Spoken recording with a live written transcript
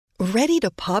Ready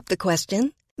to pop the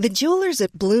question? The jewelers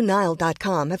at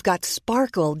BlueNile.com have got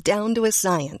sparkle down to a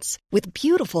science with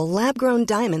beautiful lab-grown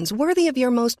diamonds worthy of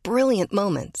your most brilliant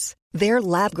moments. Their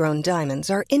lab-grown diamonds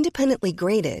are independently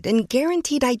graded and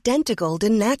guaranteed identical to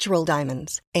natural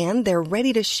diamonds, and they're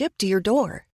ready to ship to your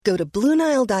door. Go to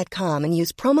BlueNile.com and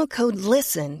use promo code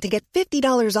LISTEN to get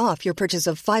 $50 off your purchase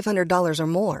of $500 or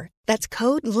more. That's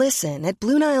code LISTEN at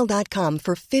BlueNile.com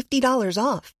for $50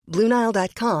 off.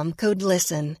 BlueNile.com, code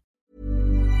LISTEN.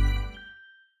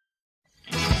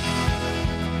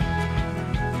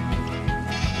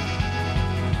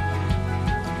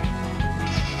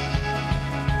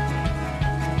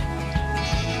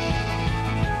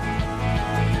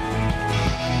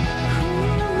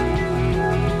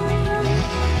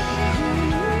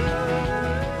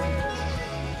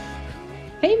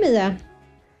 Hej Mia!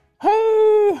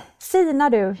 Hej! Fina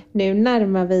du! Nu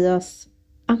närmar vi oss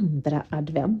andra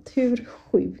advent. Hur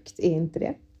sjukt är inte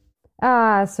det?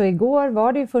 Så igår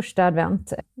var det ju första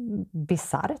advent.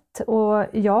 Bizarrt. Och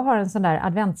jag har en sån där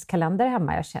adventskalender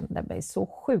hemma. Jag kände mig så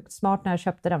sjukt smart när jag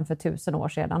köpte den för 1000 år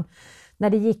sedan. När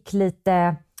det gick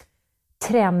lite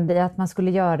trend i att man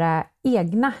skulle göra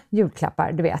egna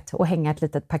julklappar, du vet, och hänga ett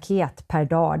litet paket per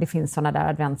dag. Det finns såna där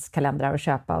adventskalendrar att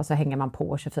köpa och så hänger man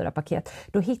på 24 paket.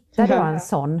 Då hittade jag en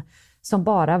sån som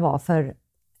bara var för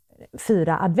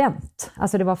 4 advent.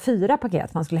 Alltså det var 4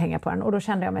 paket man skulle hänga på den. Och då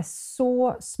kände jag mig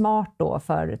så smart då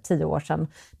för 10 år sedan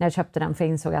när jag köpte den, för jag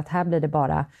insåg att här blir det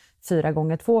bara 4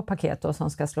 gånger 2 paket då som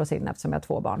ska slås in eftersom jag har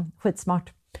 2 barn.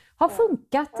 Skitsmart. Har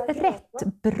funkat rätt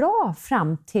bra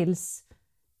fram tills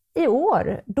i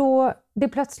år, då det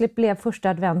plötsligt blev första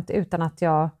advent utan att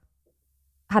jag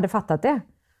hade fattat det.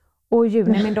 Och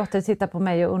Juni, min dotter, tittar på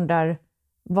mig och undrar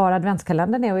var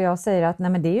adventskalendern är, och jag säger att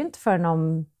nej, men det är ju inte förrän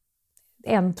om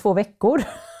 1-2 veckor.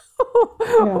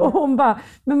 Och hon bara,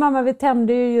 men mamma, vi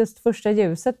tände ju just första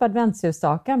ljuset på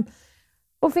adventsljusstaken.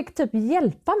 Och fick typ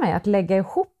hjälpa mig att lägga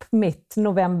ihop mitt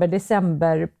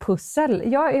november-december-pussel.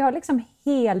 Jag har liksom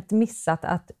helt missat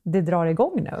att det drar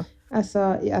igång nu. Alltså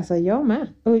jag med.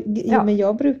 Men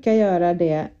jag brukar göra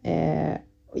det.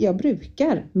 Jag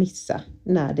brukar missa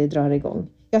när det drar igång.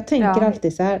 Jag tänker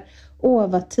alltid så här.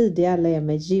 Vad tidiga alla är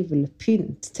med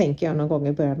julpynt. Tänker jag någon gång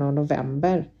i början av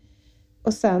november.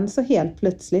 Och sen så helt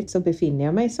plötsligt så befinner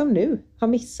jag mig som nu. Har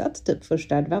missat typ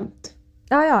första advent.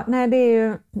 Nej, det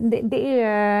är ju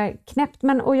knäppt.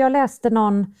 Men, och jag läste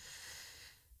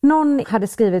någon hade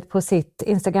skrivit på sitt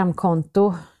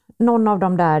Instagramkonto. Någon av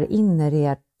de där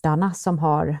inredarna som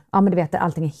har, men du vet,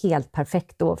 allting är helt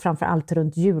perfekt. Och framförallt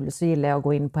runt jul så gillar jag att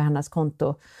gå in på hennes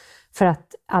konto. För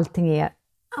att allting är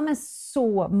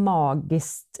så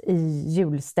magiskt i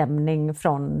julstämning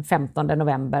från 15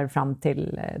 november fram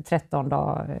till 13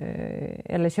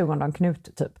 eller 20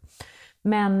 Knut typ.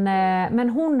 Men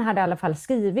hon hade i alla fall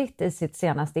skrivit i sitt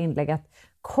senaste inlägg att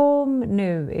kom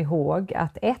nu ihåg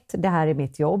att 1, det här är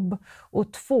mitt jobb,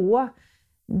 och 2,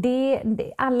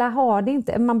 alla har det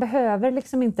inte. Man behöver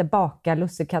liksom inte baka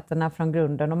lussekatterna från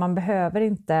grunden, och man behöver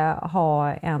inte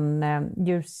ha en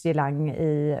ljusgelang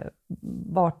i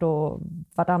vart och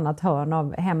vartannat hörn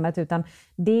av hemmet, utan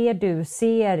det du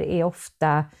ser är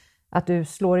ofta att du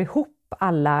slår ihop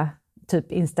alla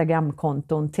typ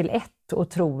Instagramkonton till ett och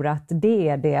tror att det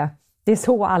är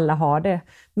så alla har det,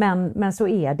 men så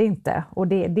är det inte, och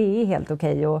det är helt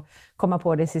okej att komma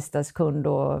på det i sista sekund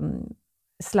och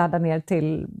sladda ner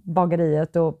till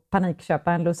bageriet och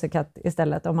panikköpa en lussekatt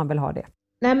istället om man vill ha det.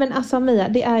 Nej, men alltså Mia,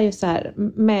 det är ju så här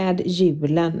med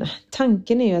julen.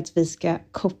 Tanken är ju att vi ska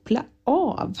koppla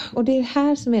av. Och det är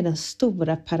här som är den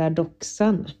stora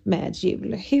paradoxen med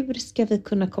jul. Hur ska vi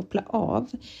kunna koppla av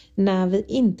när vi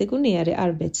inte går ner i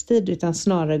arbetstid utan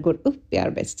snarare går upp i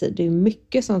arbetstid? Det är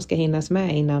mycket som ska hinnas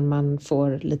med innan man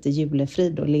får lite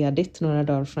julefrid och ledigt några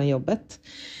dagar från jobbet.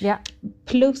 Ja.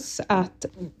 Plus att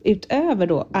utöver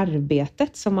då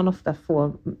arbetet som man ofta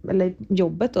får, eller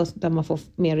jobbet då, där man får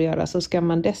mer att göra, så ska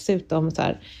man dessutom så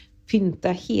här pynta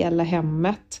hela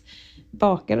hemmet,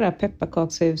 baka det där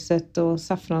pepparkakshuset och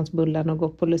saffransbullen och gå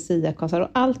på Lucia-konsert och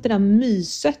allt det där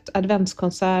myset,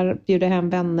 adventskonsert, bjuda hem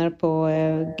vänner på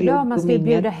glugg. Ja, man ska ju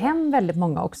bjuda hem väldigt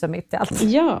många också mitt i allt.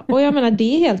 Ja, och jag menar,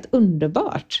 det är helt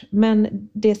underbart, men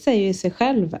det säger ju sig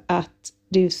själv att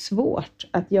det är svårt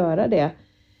att göra det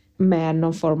med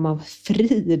någon form av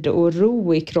frid och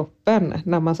ro i kroppen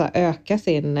när man så ökar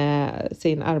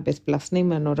sin arbetsbelastning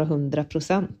med några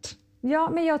 100%. Ja,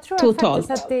 men jag tror totalt.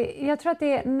 Faktiskt att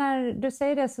det, när du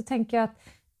säger det så tänker jag att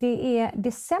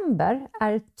december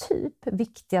är typ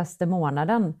viktigaste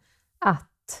månaden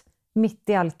att mitt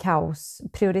i all kaos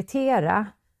prioritera.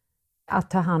 att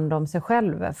ta hand om sig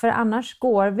själv. För annars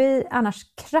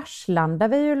kraschlandar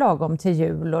vi ju lagom till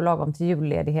jul och lagom till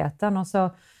julledigheten. Och så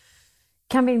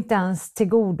kan vi inte ens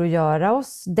tillgodogöra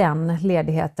oss den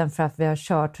ledigheten för att vi har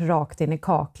kört rakt in i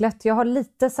kaklet. Jag har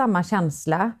lite samma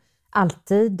känsla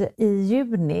alltid i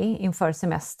juni inför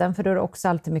semestern. För då är det också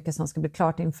alltid mycket som ska bli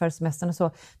klart inför semestern och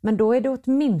så. Men då är det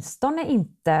åtminstone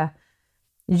inte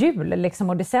jul liksom,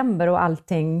 och december och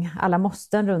allting, alla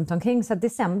måsten runt omkring. Så att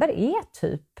december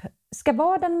ska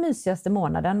vara den mysigaste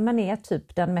månaden, men är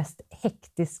typ den mest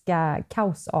hektiska,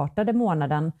 kaosartade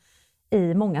månaden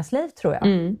i mångas liv, tror jag.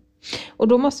 Mm. Och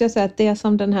då måste jag säga att det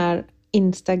som den här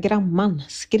Instagramman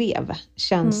skrev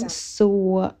känns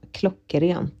så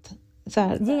klockrent. Så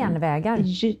här, genvägar.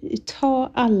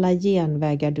 Ta alla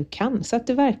genvägar du kan så att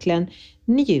du verkligen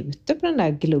njuter på den där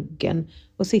gluggen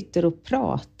och sitter och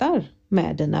pratar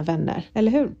med dina vänner,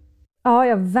 eller hur?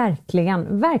 Ja,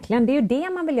 verkligen. Verkligen, det är ju det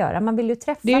man vill göra. Man vill ju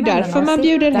träffa vännerna. Det är ju därför man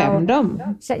bjuder hem dem.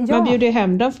 Ja. Man bjuder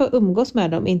hem dem för att umgås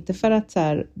med dem, inte för att så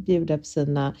här, bjuda på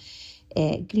sina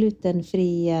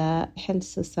glutenfria,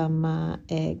 hälsosamma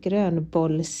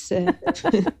grönbolls...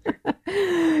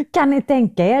 Kan ni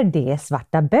tänka er, det är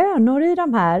svarta bönor i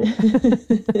de här?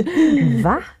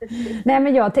 Va? Nej,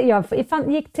 men jag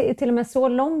gick till och med så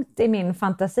långt i min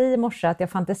fantasi i morse att jag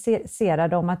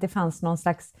fantiserade om att det fanns någon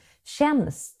slags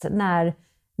tjänst när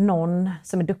någon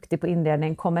som är duktig på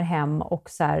inredning kommer hem och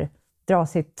så här, drar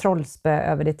sitt trollspö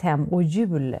över ditt hem och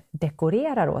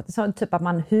juldekorerar åt dig. Så typ att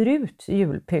man hyr ut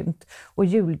julpynt och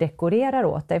juldekorerar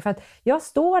åt dig. För att jag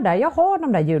står där, jag har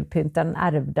de där julpynten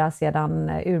ärvda sedan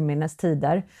urminnes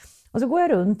tider. Och så går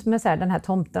jag runt med så här, den här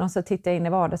tomten och så tittar jag in i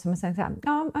vardagsrummet och säger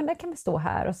ja, den kan vi stå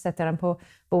här. Och så sätter jag den på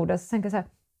bordet och så tänker jag så här,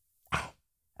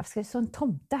 jag ska så en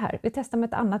tomte här. Vi testar med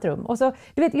ett annat rum. Och så,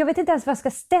 jag vet inte ens vad jag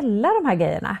ska ställa de här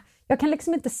grejerna. Jag kan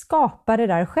liksom inte skapa det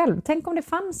där själv. Tänk om det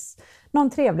fanns någon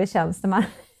trevlig tjänst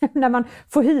när man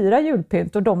får hyra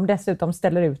julpynt och de dessutom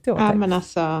ställer ut det åt dig. Ja, men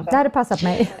alltså, det hade passat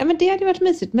mig. Ja, men det hade varit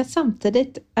mysigt. Men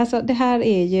samtidigt, alltså det här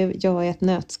är ju jag i ett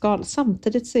nötskal.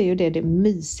 Samtidigt så är ju det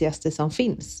mysigaste som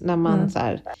finns. När man så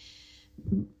här,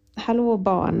 hallå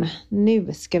barn,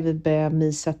 nu ska vi börja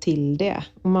mysa till det.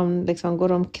 Och man liksom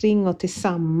går omkring och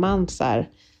tillsammans så här,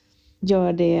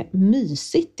 gör det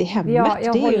mysigt i hemmet. Ja,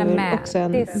 jag håller med. Också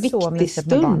en det är så viktig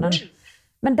stund.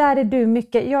 Men där är du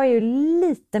mycket, jag är ju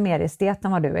lite mer estet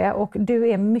än vad du är. Och du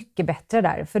är mycket bättre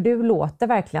där. För du låter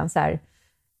verkligen så här,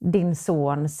 din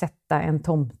son sätta en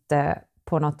tomte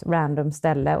på något random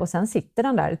ställe. Och sen sitter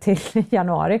den där till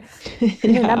januari.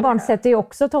 Mina barn sätter ju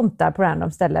också tomtar på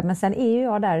random ställe. Men sen är ju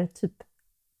jag där typ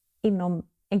inom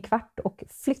en kvart och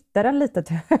flyttar den lite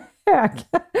till höger.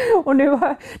 Och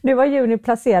nu har Juni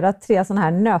placerat 3 sådana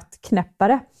här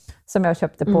nötknäppare som jag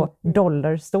köpte på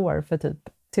Dollar Store för typ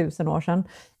 1000 år sedan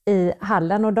i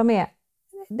hallen. Och de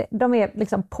är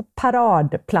liksom på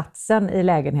paradplatsen i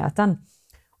lägenheten.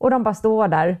 Och de bara står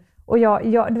där. Och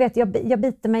jag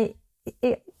biter mig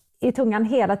i tungan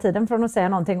hela tiden från att säga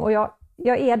någonting. Och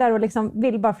jag är där och liksom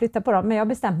vill bara flytta på dem. Men jag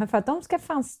bestämmer mig för att de ska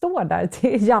fan stå där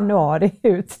till januari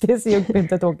ut. Tills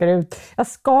julpyntet åker ut. Jag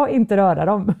ska inte röra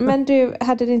dem. Men du,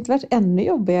 hade det inte varit ännu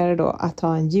jobbigare då att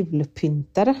ha en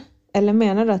julpyntare? Eller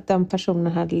menar du att den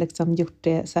personen hade liksom gjort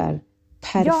det så här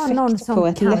perfekt på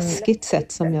ett läskigt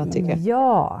sätt som jag tycker?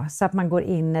 Ja, så att man går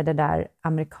in i det där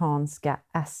amerikanska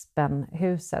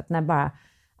Aspen-huset. När bara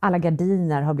alla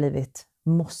gardiner har blivit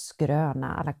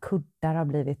mossgröna. Alla kuddar har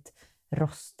blivit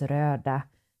roströda.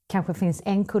 Kanske finns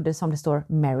en kudde som det står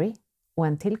Merry och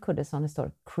en till kudde som det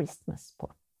står Christmas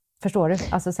på. Förstår du?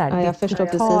 Alltså så här, ja, jag förstår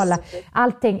precis.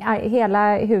 Allting,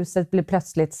 hela huset blir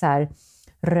plötsligt så här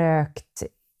rökt,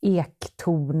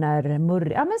 ektoner,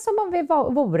 murr. Ja, men som om vi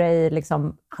vore i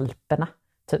liksom Alperna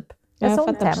typ. Jag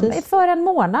sånt hem för en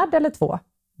månad eller 2.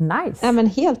 Nice. Ja, men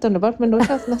helt underbart, men då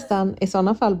känns det nästan i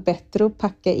sådana fall bättre att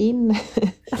packa in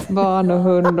barn och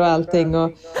hund och allting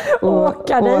och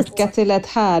åka till ett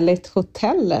härligt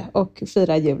hotell och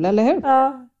fira jul, eller hur?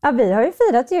 Ja, vi har ju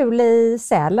firat jul i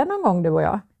Sälen någon gång, du och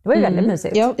jag. Det var ju väldigt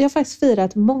mysigt. Jag har faktiskt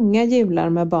firat många jular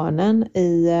med barnen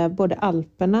i både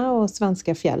Alperna och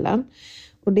svenska fjällen.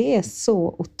 Och det är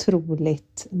så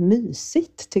otroligt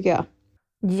mysigt, tycker jag.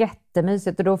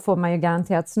 Jättemysigt, och då får man ju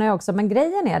garanterat snö också. Men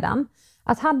grejen är den,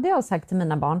 att hade jag sagt till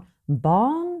mina barn,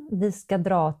 vi ska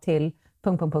dra till ...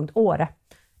 Åre.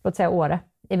 Låt säga Åre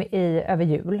över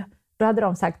jul. Då hade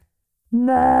de sagt,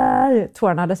 nej,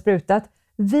 tårarna hade sprutat.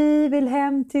 Vi vill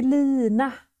hem till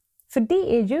Lina. För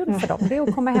det är jul för dem, det är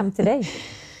att komma hem till dig.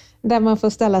 Där man får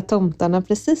ställa tomtarna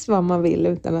precis vad man vill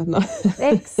utan att någon...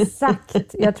 Exakt,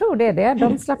 jag tror det är det.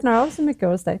 De slappnar av så mycket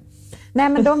hos dig. Nej,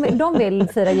 men de vill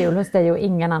fira jul hos dig och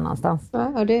ingen annanstans. Ja,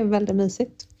 och det är väldigt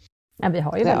mysigt. Ja, vi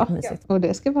har ju väldigt mysigt. Och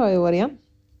det ska vara i år igen.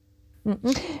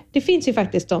 Det finns ju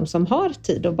faktiskt de som har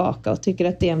tid att baka och tycker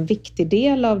att det är en viktig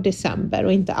del av december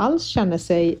och inte alls känner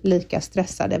sig lika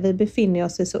stressade. Vi befinner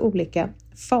oss i så olika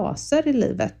faser i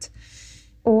livet.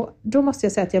 Och då måste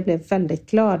jag säga att jag blev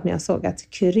väldigt glad när jag såg att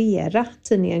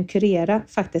tidningen Curera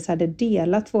faktiskt hade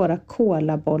delat våra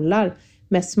kolabollar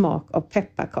med smak av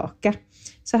pepparkaka.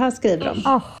 Så här skriver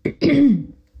de.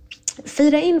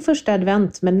 Fira in första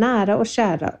advent med nära och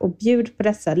kära och bjud på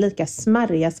dessa lika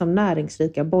smarriga som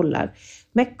näringsrika bollar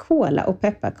med kola och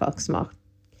pepparkakssmak.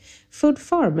 Food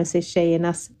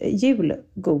Pharmacy-tjejernas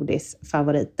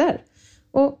julgodisfavoriter.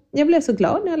 Och jag blev så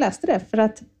glad när jag läste det för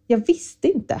att jag visste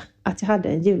inte att jag hade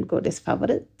en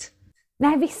julgodisfavorit.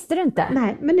 Nej, visste du inte?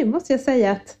 Nej, men nu måste jag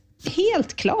säga att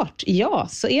helt klart, ja,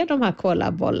 så är de här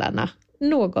kolabollarna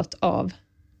något av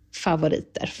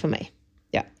favoriter för mig.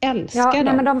 Jag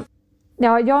älskar dem.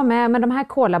 Jag med, men de här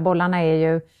kolabollarna är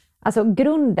ju, alltså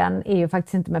grunden är ju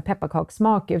faktiskt inte med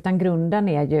pepparkakssmak, utan grunden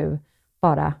är ju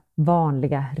bara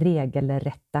vanliga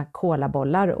regelrätta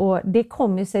kolabollar. Och det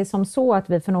kom ju sig som så att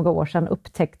vi för några år sedan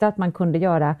upptäckte att man kunde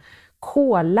göra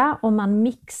kola om man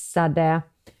mixade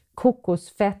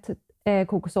kokosfett,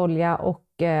 kokosolja och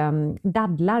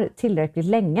dadlar tillräckligt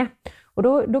länge. Och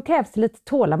då krävs det lite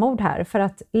tålamod här, för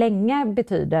att länge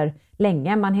betyder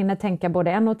länge. Man hinner tänka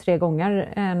både 1 och 3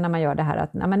 gånger när man gör det här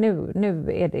att nej, men nu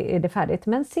är det färdigt.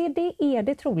 Men se, det är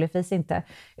det troligtvis inte.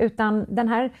 Utan den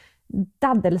här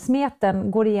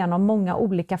daddelsmeten går igenom många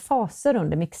olika faser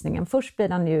under mixningen. Först blir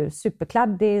den ju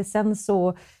superkladdig, sen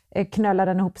så knölar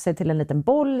den ihop sig till en liten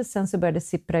boll, sen så börjar det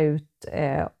sippra ut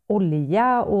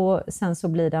olja och sen så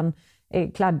blir den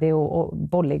kladdig och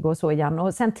bollig och så igen.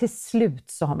 Och sen till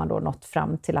slut så har man då nått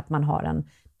fram till att man har en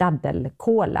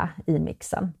daddelkola i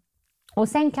mixen. Och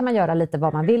sen kan man göra lite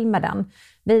vad man vill med den.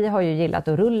 Vi har ju gillat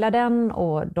att rulla den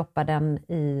och doppa den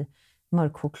i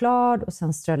mörk choklad och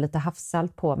sen strö lite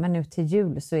havssalt på. Men nu till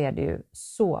jul så är det ju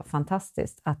så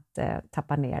fantastiskt att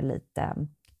tappa ner lite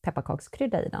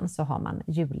pepparkakskrydda i den, så har man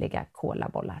juliga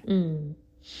kolabollar.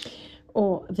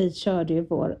 Och vi körde ju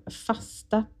vår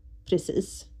fasta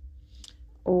precis.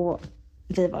 Och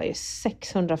vi var ju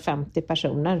 650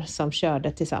 personer som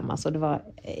körde tillsammans och det var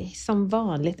som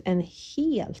vanligt en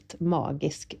helt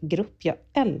magisk grupp. Jag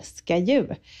älskar ju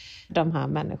de här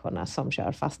människorna som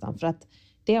kör fastan för att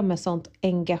det är med sånt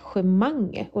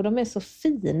engagemang och de är så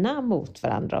fina mot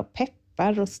varandra och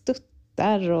peppar och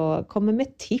stöttar och kommer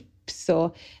med tips.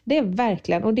 Och det är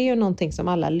verkligen, och det är ju någonting som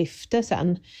alla lyfter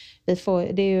sen. Det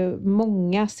är ju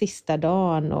många sista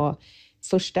dagen och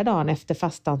första dagen efter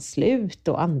fastans slut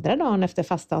och andra dagen efter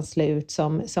fastans slut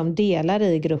som delar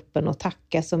i gruppen och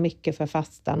tackar så mycket för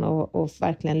fastan och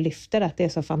verkligen lyfter att det är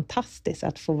så fantastiskt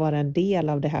att få vara en del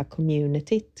av det här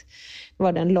communityt. Det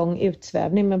var en lång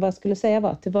utsvävning, men vad jag skulle säga var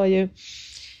att det var ju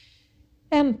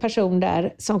en person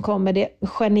där som kom med det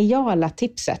geniala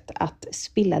tipset att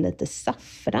spilla lite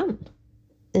saffran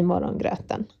i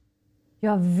morgongröten.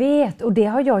 Jag vet, och det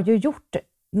har jag ju gjort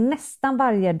nästan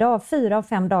varje dag, 4 av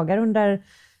 5 dagar under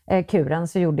kuren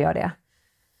så gjorde jag det.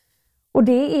 Och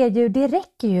det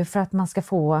räcker ju för att man ska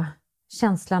få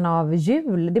känslan av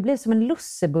jul. Det blir som en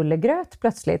lussebullegröt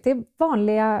plötsligt. Det är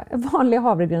vanlig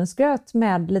havregrynsgröt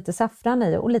med lite saffran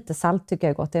i och lite salt tycker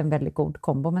jag är gott. Det är en väldigt god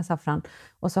kombo med saffran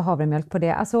och så havremjölk på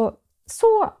det. Alltså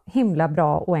så himla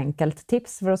bra och enkelt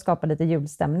tips för att skapa lite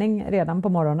julstämning redan på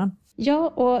morgonen. Ja,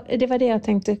 och det var det jag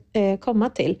tänkte komma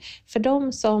till. För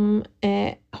de som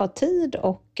har tid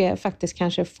och faktiskt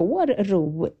kanske får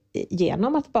ro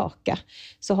genom att baka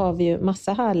så har vi ju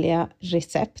massa härliga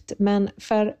recept. Men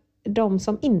för de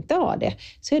som inte har det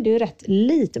så är det ju rätt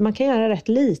lite. Man kan göra rätt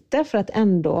lite för att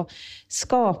ändå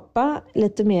skapa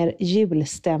lite mer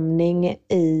julstämning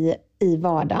i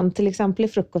vardagen. Till exempel i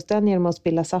frukosten genom att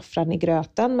spilla saffran i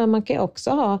gröten. Men man kan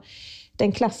också ha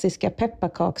den klassiska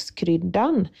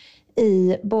pepparkakskryddan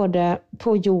i både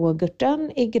på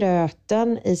yoghurten, i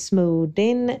gröten, i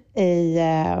smoothien,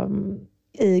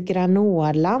 i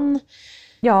granolan.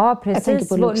 Ja, precis. Jag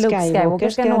tänker på Luke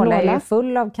Skywalkers granola är ju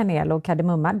full av kanel och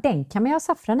kardemumma. Den kan man ju ha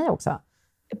saffran i också.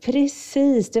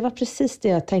 Precis, det var precis det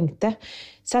jag tänkte.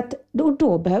 Så att då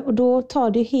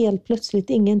tar det helt plötsligt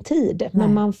ingen tid. Nej.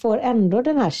 Men man får ändå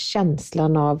den här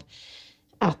känslan av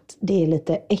att det är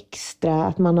lite extra,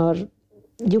 att man har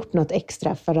gjort något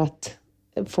extra för att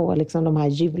få liksom de här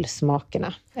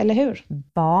julsmakerna, eller hur?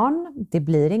 Barn, det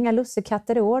blir inga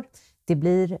lussekatter i år. Det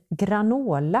blir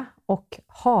granola och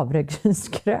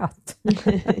havregrynsgröt.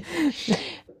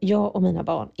 Jag och mina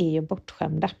barn är ju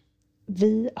bortskämda.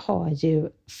 Vi har ju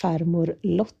farmor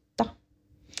Lotta.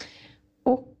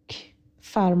 Och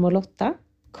farmor Lotta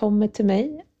kommer till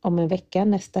mig om en vecka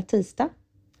nästa tisdag.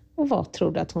 Och vad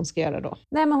tror du att hon ska göra då?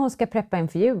 Nej, men hon ska preppa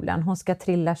inför julen. Hon ska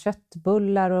trilla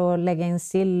köttbullar och lägga in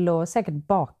sill och säkert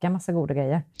baka massa goda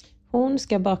grejer. Hon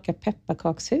ska baka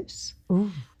pepparkakshus.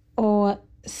 Och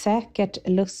säkert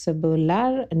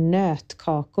lussebullar,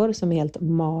 nötkakor som är helt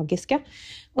magiska.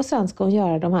 Och sen ska hon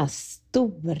göra de här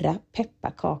stora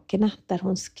pepparkakorna där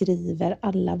hon skriver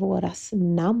alla våras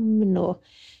namn och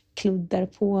kluddar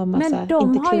på massa. Men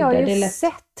de har jag ju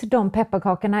sett, de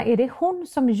pepparkakorna. Är det hon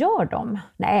som gör dem?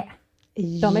 Nej,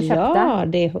 de är köpta. Ja,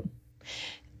 det är hon.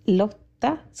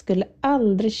 Lotta skulle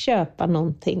aldrig köpa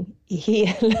någonting i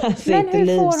hela sitt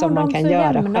liv som man kan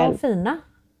göra själv. Men hur får hon dem så jämna och fina?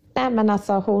 Nej, men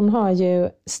alltså hon har ju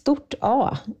stort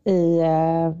A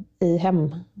i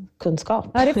hemkunskap.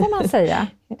 Ja, det får man säga.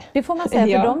 Det får man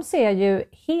säga, för de ser ju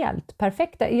helt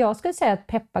perfekta. Jag skulle säga att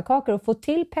pepparkakor, och få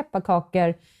till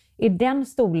pepparkakor i den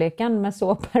storleken med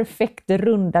så perfekt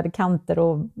rundade kanter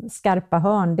och skarpa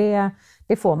hörn,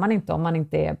 det får man inte om man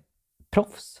inte är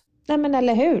proffs. Nej, men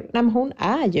eller hur? Nej, men hon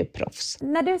är ju proffs.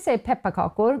 När du säger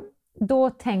pepparkakor, då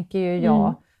tänker ju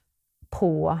jag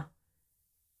på...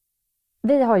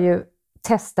 Vi har ju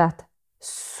testat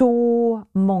så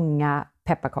många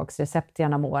pepparkaksrecept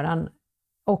genom åren.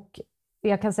 Och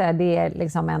jag kan säga att det är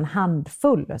liksom en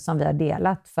handfull som vi har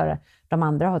delat, för de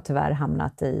andra har tyvärr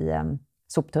hamnat i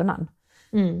soptunnan.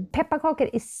 Pepparkakor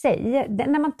i sig,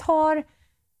 när man tar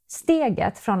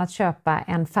steget från att köpa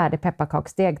en färdig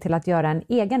pepparkaksdeg till att göra en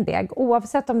egen deg,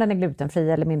 oavsett om den är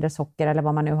glutenfri eller mindre socker eller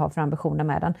vad man nu har för ambitioner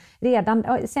med den.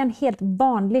 En helt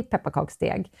vanlig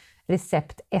pepparkaksdeg,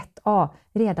 recept 1A,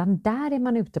 redan där är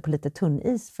man ute på lite tunn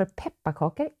is, för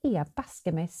pepparkakor är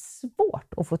baske mig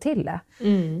svårt att få till det.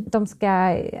 De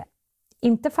ska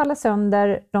inte falla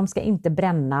sönder, de ska inte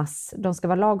brännas, de ska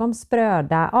vara lagom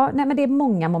spröda. Men det är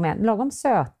många moment, lagom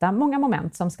söta, många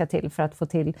moment som ska till för att få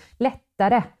till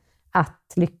lättare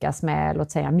att lyckas med,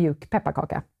 låt säga, mjuk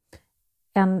pepparkaka.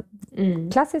 En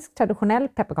klassisk traditionell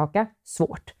pepparkaka,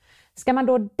 svårt. Ska man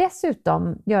då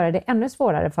dessutom göra det ännu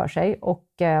svårare för sig och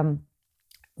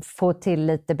få till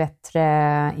lite bättre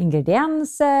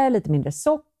ingredienser, lite mindre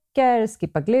socker,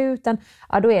 skippa gluten,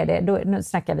 nu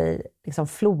snackar vi liksom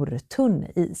flortunn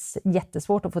is,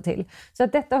 jättesvårt att få till. Så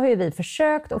att detta har ju vi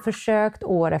försökt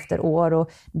år efter år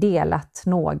och delat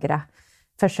några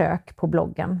försök på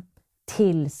bloggen,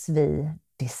 tills vi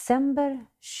december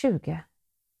 2021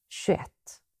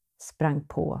 sprang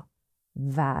på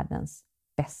världens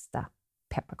bästa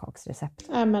pepparkaksrecept.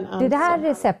 Det här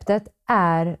receptet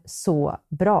är så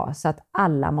bra så att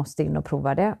alla måste in och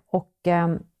prova det, och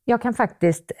jag kan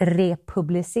faktiskt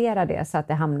republicera det så att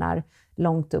det hamnar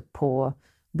långt upp på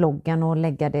bloggen och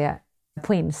lägga det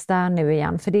på Insta nu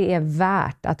igen, för det är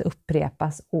värt att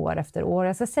upprepas år efter år.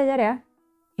 Jag ska säga det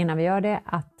innan vi gör det,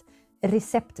 att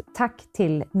tack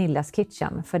till Nillas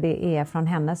Kitchen, för det är från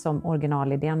henne som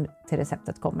originalidén till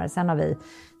receptet kommer. Sen har vi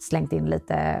slängt in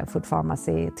lite Food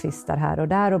Pharmacy-twistar här och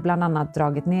där och bland annat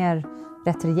dragit ner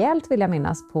rätt rejält, vill jag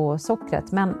minnas, på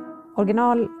sockret. Men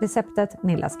originalreceptet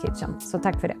Nillas Kitchen, så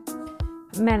tack för det.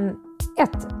 Men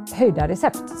ett höjda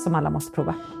recept som alla måste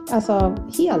prova. Alltså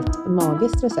helt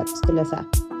magiskt recept skulle jag säga.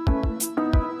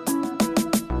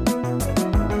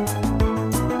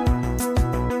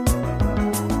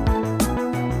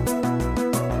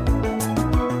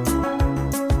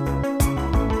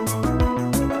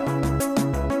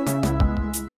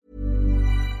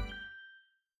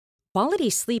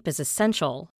 Quality sleep is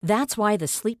essential. That's why the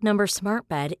Sleep Number Smart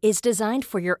Bed is designed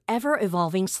for your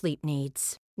ever-evolving sleep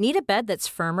needs. Need a bed that's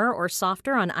firmer or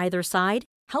softer on either side?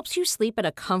 Helps you sleep at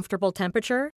a comfortable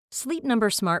temperature? Sleep Number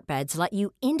Smart Beds let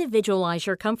you individualize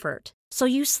your comfort, so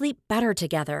you sleep better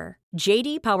together.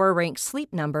 JD Power ranks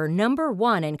Sleep Number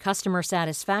 #1 in customer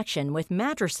satisfaction with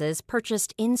mattresses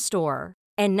purchased in-store.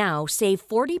 And now save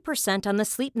 40% on the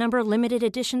Sleep Number Limited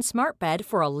Edition Smart Bed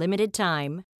for a limited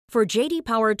time. For JD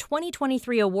Power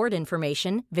 2023 award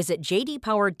information, visit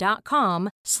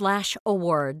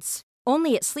jdpower.com/awards.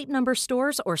 Only at Sleep Number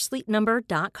stores or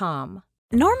sleepnumber.com.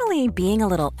 Normally, being a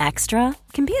little extra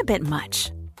can be a bit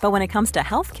much, but when it comes to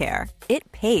healthcare,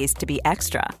 it pays to be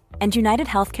extra. And United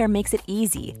Healthcare makes it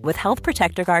easy with Health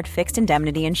Protector Guard fixed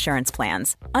indemnity insurance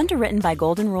plans. Underwritten by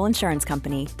Golden Rule Insurance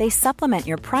Company, they supplement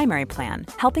your primary plan,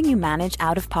 helping you manage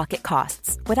out-of-pocket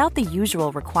costs without the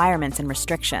usual requirements and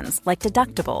restrictions like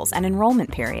deductibles and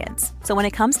enrollment periods. So when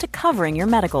it comes to covering your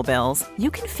medical bills,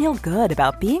 you can feel good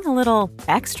about being a little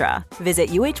extra. Visit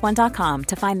uh1.com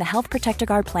to find the Health Protector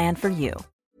Guard plan for you.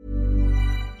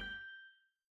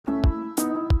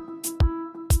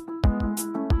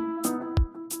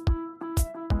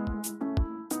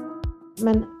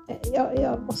 Men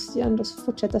jag måste ju ändå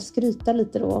fortsätta skryta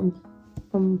lite då om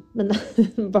om mina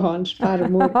barns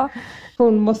farmor.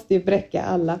 Hon måste ju bräcka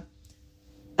alla.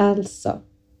 Alltså,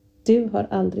 du har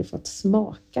aldrig fått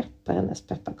smaka på hennes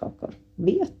pepparkakor.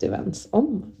 Vet du ens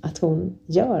om att hon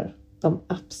gör de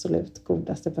absolut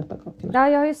godaste pepparkakorna? Ja,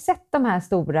 jag har ju sett de här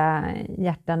stora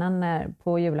hjärtanen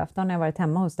på julafton när jag varit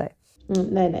hemma hos dig.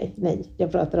 Nej.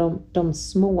 Jag pratar om de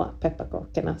små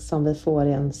pepparkakorna som vi får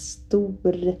i en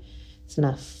stor sån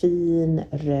här fin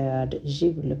röd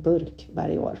julburk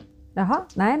varje år. Jaha,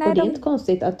 nej. Och det är inte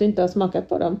konstigt att du inte har smakat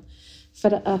på dem.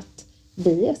 För att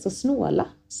vi är så snåla.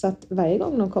 Så att varje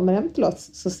gång de kommer hem till oss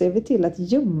så ser vi till att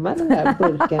gömma den här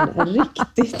burken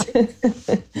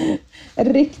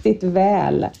riktigt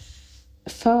väl.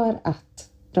 För att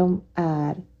de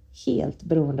är helt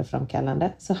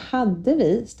beroendeframkallande. Så hade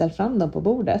vi ställt fram dem på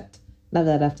bordet när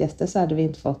vi hade haft gäster så hade vi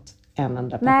inte fått en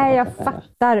enda pepparkaka. Nej, jag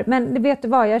fattar. Men vet du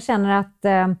vad, jag känner att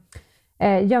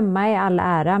gömma är all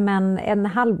ära, men en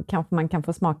halv kanske man kan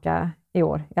få smaka i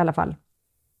år i alla fall.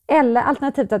 Eller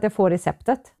alternativt att jag får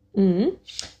receptet. Nej,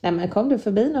 men kom du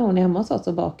förbi när hon är hemma hos oss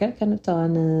och bakar, kan du ta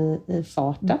en i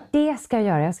farten? Det ska jag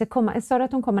göra. Jag ska komma. Sa du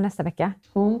att hon kommer nästa vecka?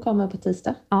 Hon kommer på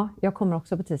tisdag. Ja, jag kommer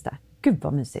också på tisdag. Gud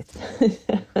vad mysigt.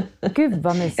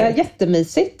 Ja,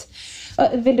 jättemysigt.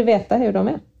 Vill du veta hur de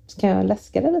är? Ska jag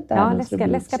läska det lite? Ja,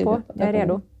 läska på. Jag är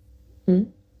redo.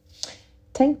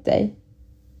 Tänk dig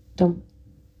de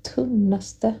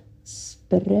tunnaste,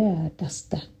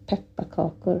 sprödaste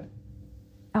pepparkakor.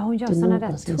 Ja, hon gör såna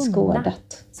där tunna.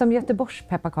 Skådat. Som Göteborgs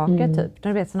pepparkakor typ.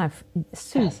 Du vet såna här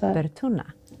supertunna.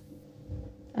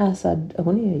 Alltså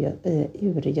hon är ju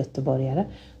ur-göteborgare.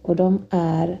 Och de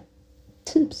är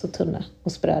typ så tunna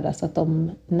och spröda så att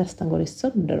de nästan går i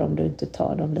sönder om du inte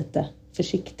tar dem lite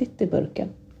försiktigt i burken.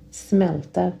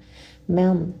 Smälter.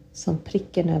 Men som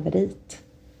pricken över dit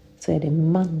så är det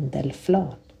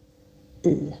mandelflan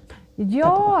i.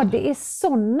 Ja, det är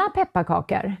såna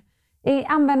pepparkakor.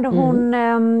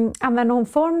 Använder hon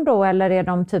form då, eller är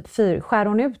de typ skär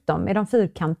hon ut dem? Är de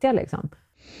fyrkantiga liksom?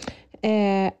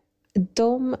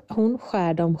 Hon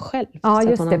skär dem själv. Ja,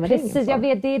 just det. Precis. Jag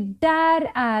vet, det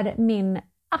där är min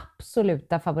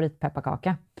absoluta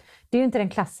favoritpepparkaka. Det är ju inte den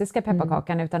klassiska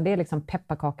pepparkakan utan det är liksom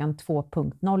pepparkakan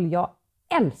 2.0. Jag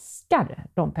älskar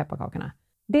de pepparkakorna.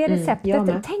 Det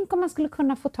receptet, tänk om man skulle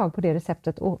kunna få tag på det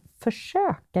receptet och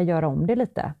försöka göra om det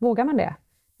lite. Vågar man det?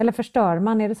 Eller förstör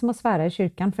man? Är det som att svära i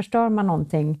kyrkan? Förstör man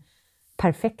någonting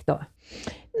perfekt då?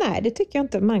 Nej, det tycker jag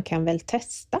inte. Man kan väl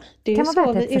testa. Det är ju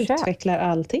så vi utvecklar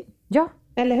allting. Ja.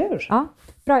 Eller hur? Ja.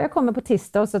 Bra, jag kommer på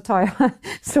tisdag och så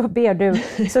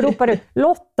ropar du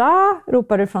Lotta,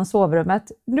 ropar du från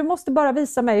sovrummet. Du måste bara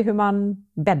visa mig hur man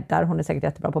bäddar. Hon är säkert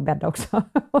jättebra på att bädda också.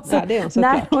 Ja, det är hon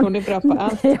såklart. Hon är bra på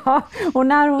allt. Ja, och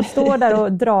när hon står där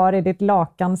och drar i ditt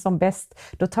lakan som bäst,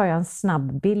 då tar jag en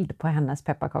snabb bild på hennes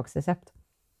pepparkaksrecept.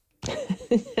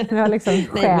 Jag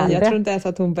tror inte ens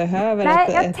att hon behöver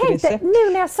ett recept.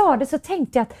 Nu när jag sa det så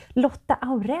tänkte jag att Lotta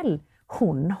Aurell,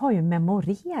 hon har ju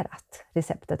memorerat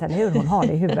receptet, eller hur? Hon har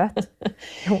det i huvudet.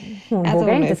 Hon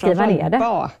vågar inte skriva ner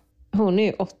det. Hon är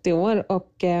ju 80 år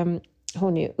och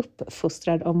hon är ju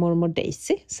uppfostrad av mormor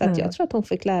Daisy. Så att jag tror att hon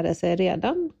fick lära sig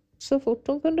redan så fort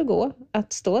hon kunde gå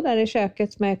att stå där i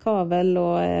köket med kavel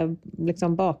och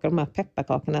liksom baka de här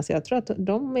pepparkakorna. Så jag tror att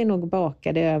de är nog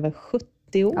bakade över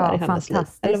 70 år i hennes liv.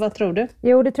 Eller vad tror du?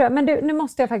 Jo, det tror jag. Men nu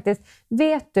måste jag faktiskt...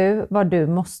 Vet du vad du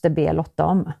måste be Lotta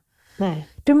om? Nej.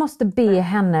 Du måste be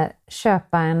henne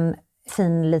köpa en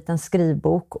fin liten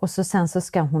skrivbok och sen så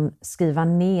ska hon skriva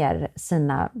ner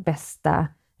sina bästa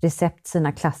recept,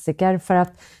 sina klassiker. För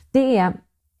att det är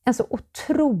en så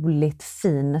otroligt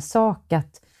fin sak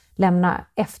att lämna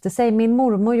efter sig. Min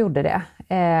mormor gjorde det.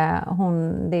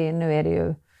 Nu är det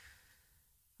ju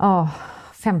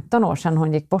 15 år sedan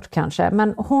hon gick bort kanske.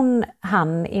 Men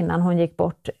han innan hon gick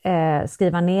bort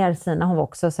skriva ner sina. Hon var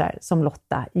också så här, som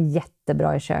Lotta,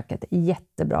 jättebra i köket.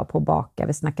 Jättebra på att baka.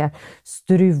 Vi snackar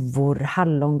struvor,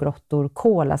 hallongrottor,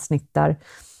 kolasnittar.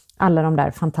 Alla de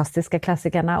där fantastiska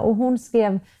klassikerna. Och hon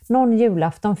skrev, någon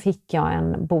julafton fick jag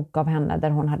en bok av henne där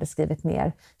hon hade skrivit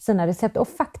ner sina recept. Och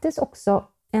faktiskt också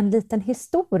en liten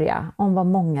historia om vad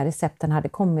många recepten hade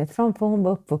kommit från. För hon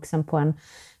var uppvuxen på en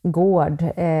gård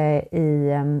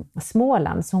i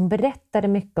Småland. Så hon berättade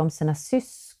mycket om sina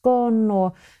syskon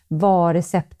och var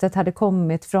receptet hade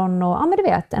kommit från. Och, men du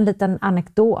vet, en liten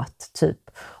anekdot typ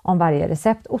om varje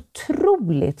recept.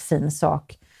 Otroligt fin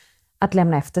sak att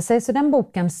lämna efter sig. Så den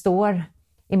boken står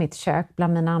i mitt kök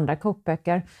bland mina andra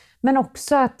kokböcker. Men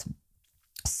också att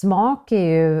smak är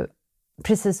ju,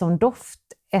 precis som doft,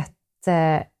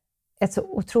 ett så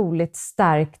otroligt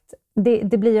starkt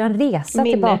det blir ju en resa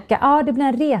Minne. tillbaka. Ja, det blir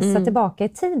en resa tillbaka i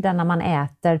tiden när man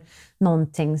äter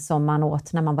någonting som man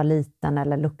åt när man var liten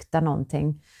eller luktar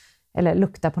någonting. Eller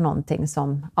luktar på någonting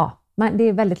som, det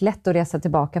är väldigt lätt att resa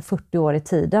tillbaka 40 år i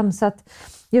tiden. Så att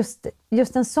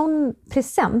just en sån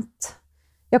present,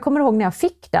 jag kommer ihåg när jag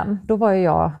fick den, då var ju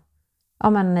jag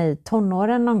i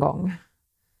tonåren någon gång.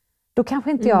 Då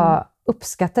kanske inte jag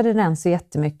uppskattade den så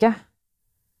jättemycket.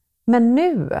 Men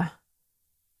nu,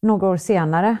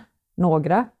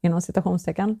 inom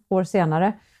citationstecken, år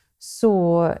senare,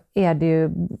 så är det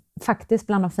ju faktiskt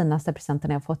bland de finaste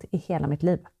presenterna jag fått i hela mitt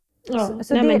liv. Ja.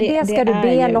 Så det ska du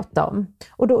be Lotta om.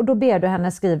 Och då ber du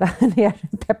henne skriva ner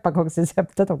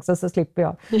pepparkaksreceptet också, så slipper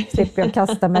jag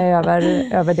kasta mig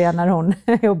över det när hon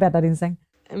är och bäddar din säng.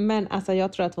 Men alltså,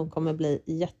 jag tror att hon kommer bli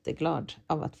jätteglad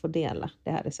av att få dela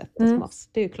det här receptet med oss.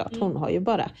 Det är ju klart, hon har ju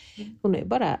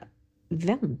bara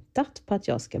väntat på att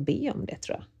jag ska be om det,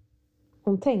 tror jag.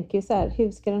 Hon tänker ju så här,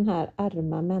 hur ska den här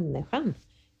arma människan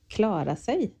klara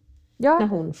sig när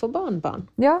hon får barnbarn?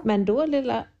 Ja. Men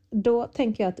då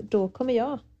tänker jag att då kommer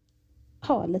jag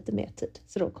ha lite mer tid.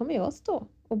 Så då kommer jag stå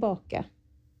och baka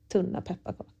tunna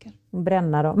pepparkakor.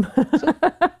 Bränna dem.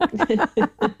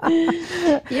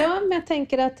 Ja, men jag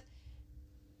tänker att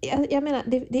jag menar,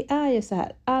 det är ju så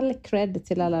här, all cred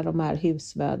till alla de här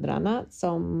husmödrarna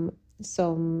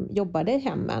som jobbade i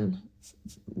hemmen,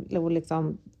 och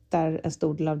liksom, där en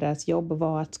stor del av deras jobb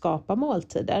var att skapa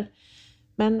måltider.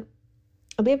 Men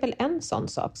det är väl en sån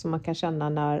sak som man kan känna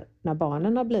när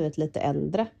barnen har blivit lite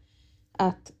äldre,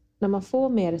 att när man får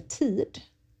mer tid,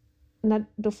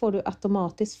 då får du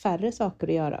automatiskt färre saker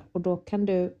att göra, och då kan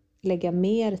du lägga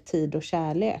mer tid och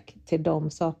kärlek till de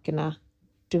sakerna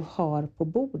du har på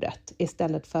bordet,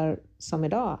 istället för som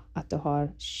idag att du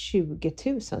har 20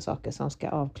 000 saker som ska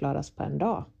avklaras på en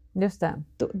dag. Just det.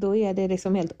 Då är det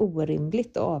liksom helt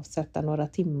orimligt att avsätta några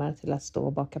timmar till att stå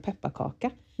och baka pepparkaka.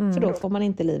 För då får man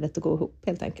inte livet att gå ihop,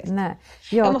 helt enkelt. Nej.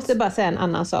 Jag måste bara säga en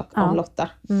annan sak om Lotta.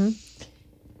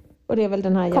 Och det är väl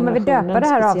den här kommer vi döpa det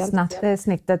här speciellt.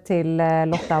 avsnittet till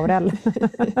Lotta Aurell?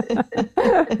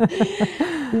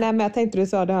 Nej, men jag tänkte du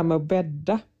sa det här med att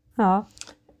bädda. Ja.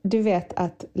 Du vet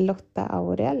att Lotta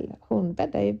Aurell, hon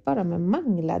bäddar ju bara med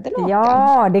manglade lakan.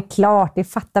 Ja, det är klart. Det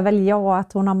fattar väl jag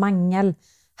att hon har mangel.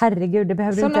 Herregud, det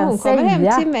behöver du inte ens säga. Så när hon kommer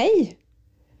hem till mig,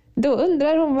 då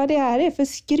undrar hon vad det här är för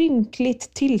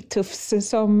skrynkligt tilltufs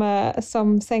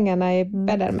som sängarna är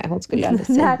bäddade med. Hon skulle aldrig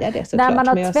säga det såklart,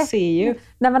 men jag ser ju.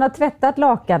 När man har tvättat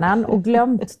lakanen och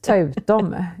glömt ta ut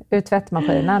dem ur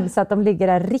tvättmaskinen så att de ligger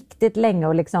där riktigt länge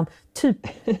och liksom typ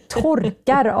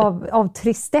torkar av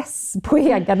tristess på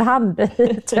egen hand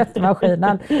i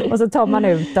tvättmaskinen. Och så tar man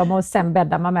ut dem och sen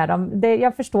bäddar man med dem.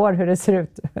 Jag förstår hur det ser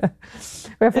ut.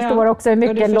 Och jag förstår också hur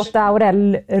mycket Lotta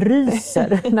Aurell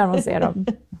ryser när hon ser dem.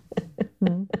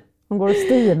 Hon går och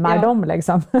stimar dem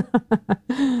liksom.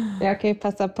 Jag kan ju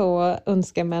passa på att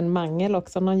önska med en mangel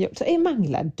också. Så är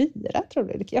manglar dyra, tror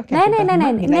du?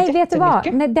 Nej, vet du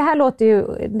vad? Nej, det här låter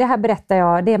ju, det här berättar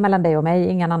jag, det är mellan dig och mig,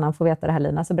 ingen annan får veta det här,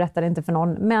 Lina, så berättar det inte för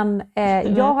någon. Men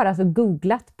jag har alltså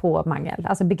googlat på mangel,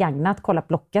 alltså begagnat, kollat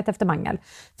blocket efter mangel.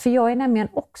 För jag är nämligen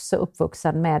också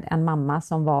uppvuxen med en mamma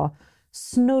som var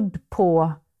snudd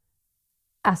på,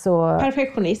 alltså,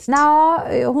 perfektionist.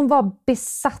 Hon var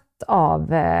besatt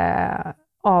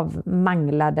av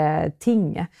manglade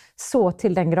ting. Så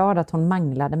till den grad att hon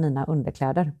manglade mina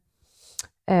underkläder.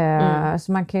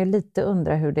 Så man kan ju lite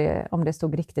undra om det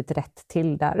stod riktigt rätt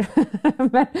till där.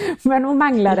 men hon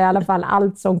manglade i alla fall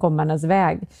allt som kom hennes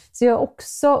väg. Så jag är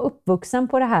också uppvuxen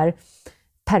på det här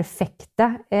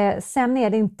perfekta. Sen är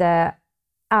det inte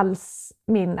alls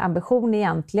min ambition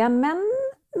egentligen, men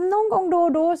någon gång då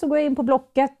och då så går jag in på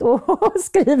blocket och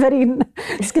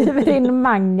skriver in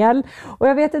mangel. Och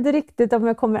jag vet inte riktigt om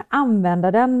jag kommer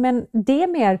använda den, men det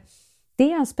är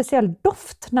en speciell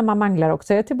doft när man manglar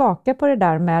också. Jag är tillbaka på det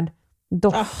där med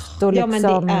doft och liksom.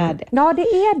 Ja, men det är det. Ja, det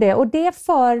är det. Och det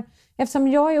eftersom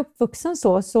jag är uppvuxen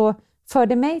så för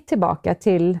det mig tillbaka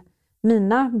till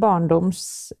mina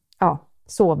barndoms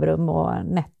sovrum och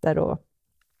nätter och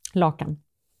lakan.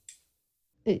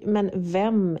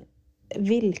 Men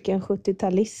vilken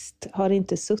 70-talist har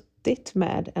inte suttit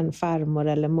med en farmor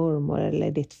eller mormor, eller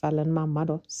i ditt fall en mamma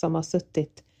då, som har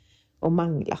suttit och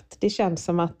manglat? Det känns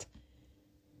som att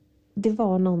det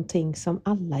var någonting som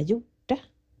alla gjorde.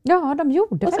 Ja, de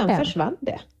gjorde det. Och sen försvann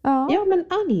det. Ja, men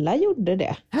alla gjorde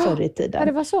det förr i tiden. Ja,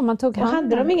 det var så man tog hand om. Och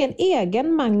hade de ingen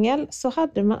egen mangel så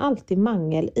hade man alltid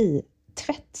mangel i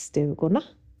tvättstugorna.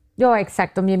 Ja,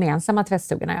 exakt. De gemensamma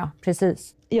tvättstugorna, ja.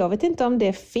 Precis. Jag vet inte om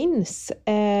det finns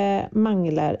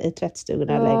manglar i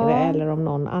tvättstugorna längre, eller om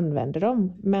någon använder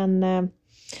dem. Men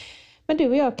Men du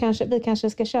och jag vi kanske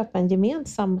ska köpa en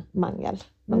gemensam mangel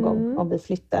någon gång om vi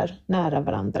flyttar nära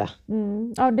varandra.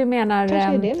 Ja, du menar,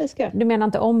 kanske är det vi ska. Du menar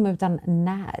inte om utan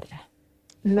när?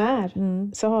 När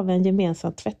så har vi en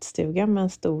gemensam tvättstuga med en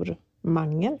stor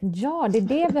mangel. Ja, det är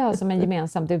det vi har som en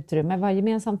gemensamt utrymme. Vi har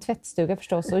gemensam tvättstuga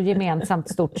förstås och gemensamt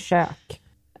stort kök.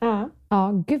 Ja.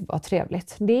 Ja, gud vad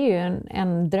trevligt. Det är ju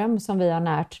en dröm som vi har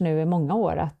närt nu i många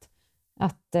år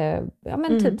att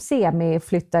typ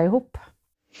semi-flytta ihop.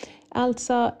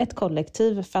 Alltså ett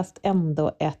kollektiv fast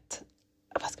ändå ett,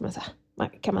 vad ska man säga?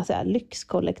 Kan man säga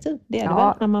lyxkollektiv? Det är det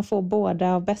väl när man får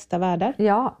båda av bästa världar.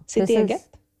 Ja, sitt precis. eget.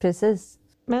 Precis.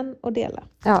 Men att dela.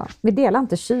 Ja, vi delar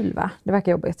inte kyl va? Det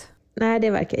verkar jobbigt. Nej, det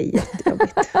verkar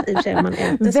jättejobbigt. I och för sig, man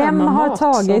äter Vem samma har mat,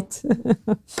 tagit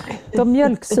de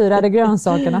mjölksyrade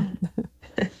grönsakerna?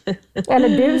 Eller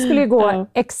du skulle ju gå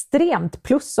extremt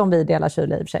plus om vi delar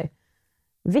kyl i och för sig.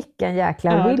 Vilken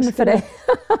jäkla win för dig.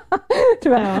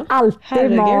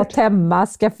 Alltid mat hemma,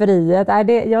 skafferiet.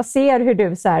 Jag ser hur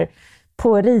du så här,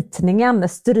 på ritningen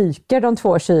stryker de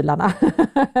 2 kylarna.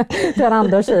 Den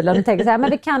andra kylen och tänker så här,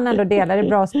 men vi kan ändå dela, det är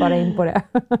bra att spara in på det.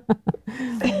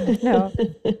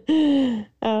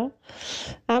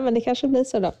 Ja, men det kanske blir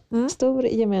så då. Stor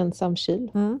gemensam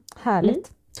kyl.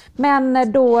 Härligt.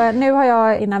 Men då, nu har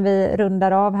jag, innan vi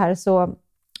rundar av här, så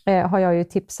har jag ju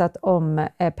tipsat om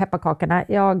pepparkakorna.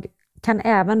 Jag kan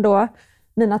även då,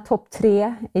 mina topp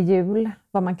 3 i jul,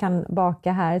 vad man kan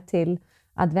baka här till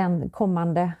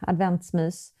kommande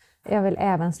adventsmys. Jag vill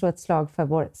även slå ett slag för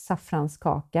vår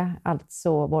saffranskaka,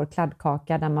 alltså vår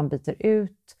kladdkaka där man byter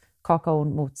ut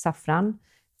kakaon mot saffran.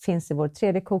 Finns i vår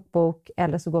 3D kokbok,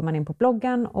 eller så går man in på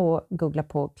bloggen och googlar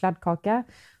på kladdkaka.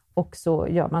 Och så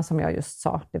gör man som jag just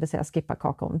sa, det vill säga skippa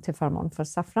kakaon till förmån för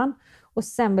saffran. Och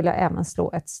sen vill jag även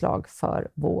slå ett slag för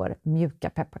vår mjuka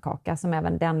pepparkaka som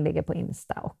även den ligger på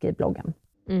Insta och i bloggen.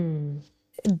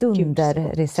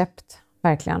 Dunderrecept,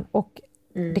 verkligen. Och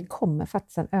det kommer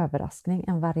faktiskt en överraskning,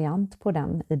 en variant på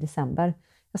den i december.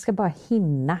 Jag ska bara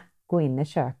hinna gå in i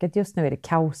köket. Just nu är det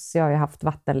kaos. Jag har ju haft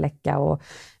vattenläcka och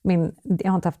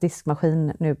jag har inte haft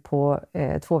diskmaskin nu på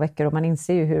 2 veckor och man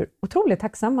inser ju hur otroligt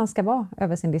tacksam man ska vara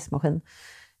över sin diskmaskin.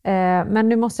 Men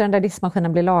nu måste den där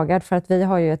diskmaskinen bli lagad för att vi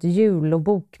har ju ett jul- och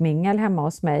bokmingel hemma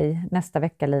hos mig nästa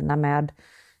vecka, Lina, med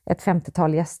ett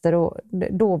 50-tal gäster och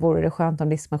då vore det skönt om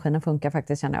diskmaskinen funkar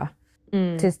faktiskt, känner jag.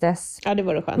 Tills dess. Ja, det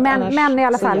vore skönt. Men i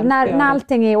alla fall, när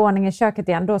allting är i ordning i köket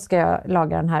igen, då ska jag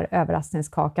laga den här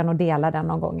överraskningskakan och dela den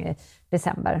någon gång i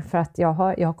december. För att jag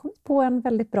har kommit på en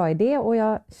väldigt bra idé och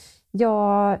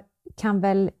jag kan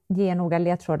väl ge några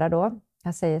ledtrådar då.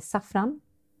 Jag säger saffran.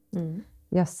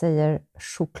 Jag säger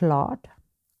choklad.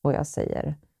 Och jag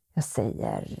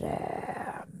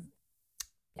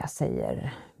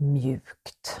säger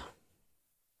mjukt.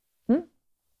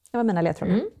 Det var mina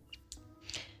ledtrådar.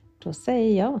 Då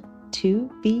säger jag to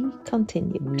be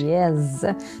continued. Yes.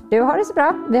 Du, har det så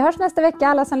bra. Vi hörs nästa vecka,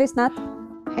 alla som lyssnat.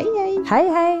 Hej, hej. Hej,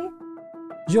 hej.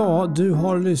 Ja, du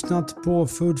har lyssnat på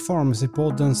Food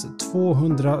Pharmacy-poddens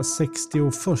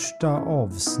 261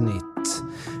 avsnitt.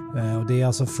 Och det är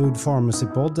alltså Food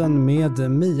Pharmacy-podden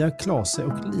med Mia Klase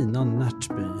och Lina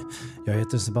Närtby. Jag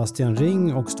heter Sebastian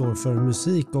Ring och står för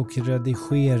musik och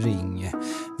redigering.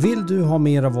 Vill du ha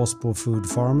mer av oss på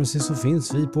Food Pharmacy så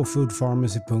finns vi på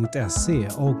foodpharmacy.se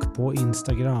och på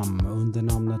Instagram under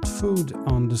namnet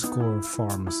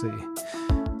food_pharmacy.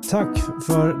 Tack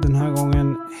för den här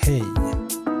gången. Hej!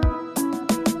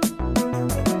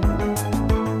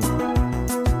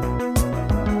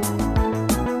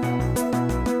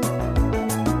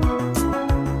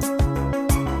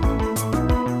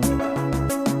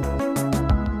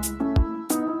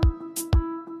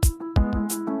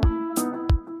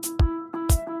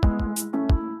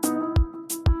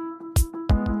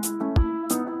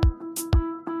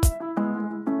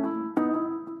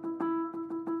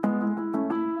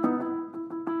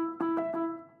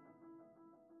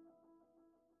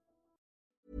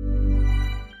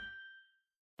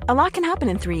 A lot can happen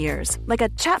in 3 years, like a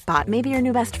chatbot may be your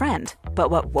new best friend.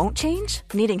 But what won't change?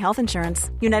 Needing health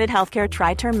insurance. United Healthcare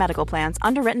Tri-Term Medical Plans,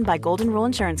 underwritten by Golden Rule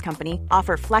Insurance Company,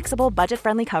 offer flexible,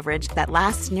 budget-friendly coverage that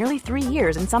lasts nearly 3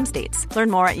 years in some states.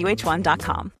 Learn more at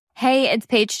uh1.com. Hey, it's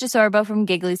Paige DeSorbo from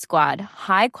Giggly Squad.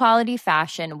 High quality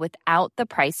fashion without the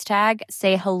price tag.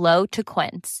 Say hello to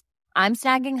Quince. I'm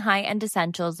snagging high-end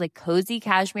essentials like cozy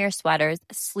cashmere sweaters,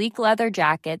 sleek leather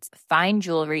jackets, fine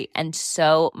jewelry, and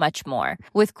so much more.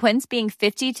 With Quince being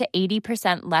 50 to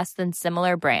 80% less than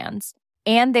similar brands.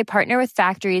 And they partner with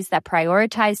factories that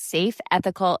prioritize safe,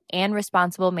 ethical, and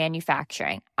responsible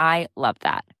manufacturing. I love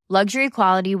that. Luxury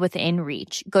quality within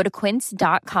reach. Go to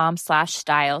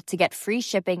quince.com/style to get free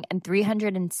shipping and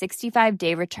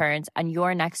 365-day returns on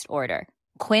your next order.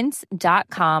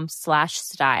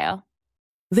 Quince.com/style.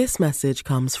 This message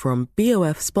comes from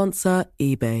BOF sponsor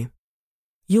eBay.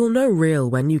 You'll know real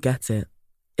when you get it.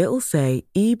 It'll say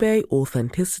eBay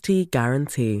Authenticity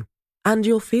Guarantee. And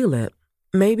you'll feel it.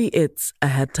 Maybe it's a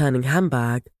head-turning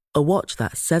handbag, a watch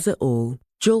that says it all,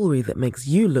 jewelry that makes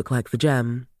you look like the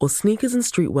gem, or sneakers and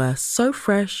streetwear so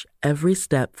fresh every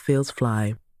step feels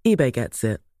fly. eBay gets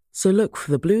it. So look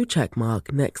for the blue check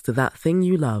mark next to that thing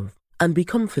you love and be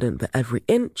confident that every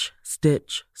inch,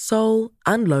 stitch, sole,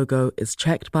 and logo is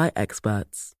checked by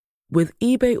experts. With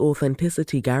eBay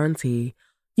Authenticity Guarantee,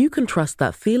 you can trust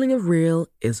that feeling of real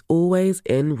is always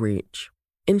in reach.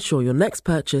 Ensure your next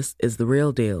purchase is the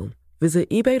real deal. Visit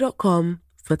ebay.com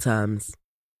for terms.